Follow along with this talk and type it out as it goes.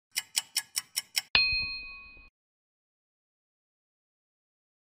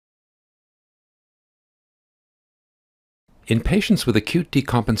In patients with acute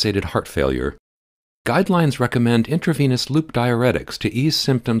decompensated heart failure, guidelines recommend intravenous loop diuretics to ease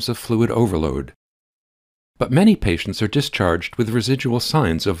symptoms of fluid overload. But many patients are discharged with residual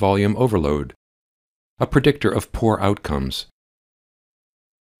signs of volume overload, a predictor of poor outcomes.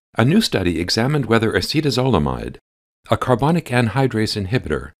 A new study examined whether acetazolamide, a carbonic anhydrase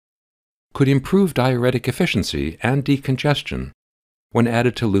inhibitor, could improve diuretic efficiency and decongestion when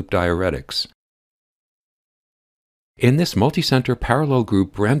added to loop diuretics. In this multicenter parallel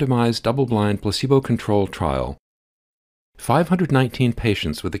group randomized double-blind placebo-controlled trial, 519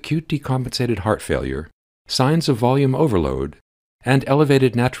 patients with acute decompensated heart failure, signs of volume overload, and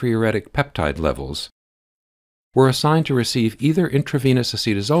elevated natriuretic peptide levels were assigned to receive either intravenous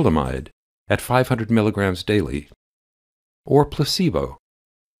acetazolamide at 500 mg daily or placebo,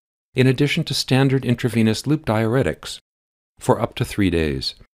 in addition to standard intravenous loop diuretics, for up to 3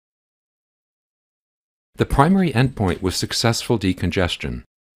 days. The primary endpoint was successful decongestion,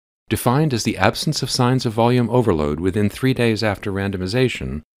 defined as the absence of signs of volume overload within 3 days after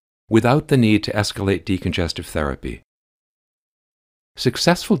randomization, without the need to escalate decongestive therapy.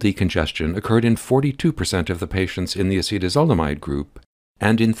 Successful decongestion occurred in 42% of the patients in the acetazolamide group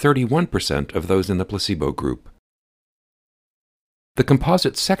and in 31% of those in the placebo group. The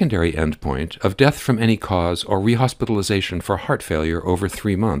composite secondary endpoint of death from any cause or rehospitalization for heart failure over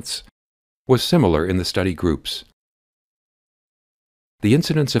 3 months was similar in the study groups. The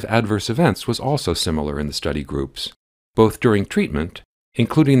incidence of adverse events was also similar in the study groups, both during treatment,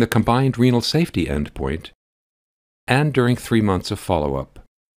 including the combined renal safety endpoint, and during 3 months of follow-up.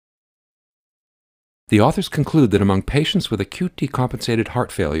 The authors conclude that among patients with acute decompensated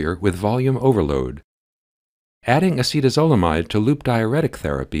heart failure with volume overload, adding acetazolamide to loop diuretic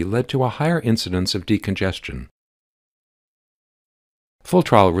therapy led to a higher incidence of decongestion. Full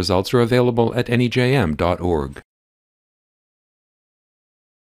trial results are available at NEJM.org.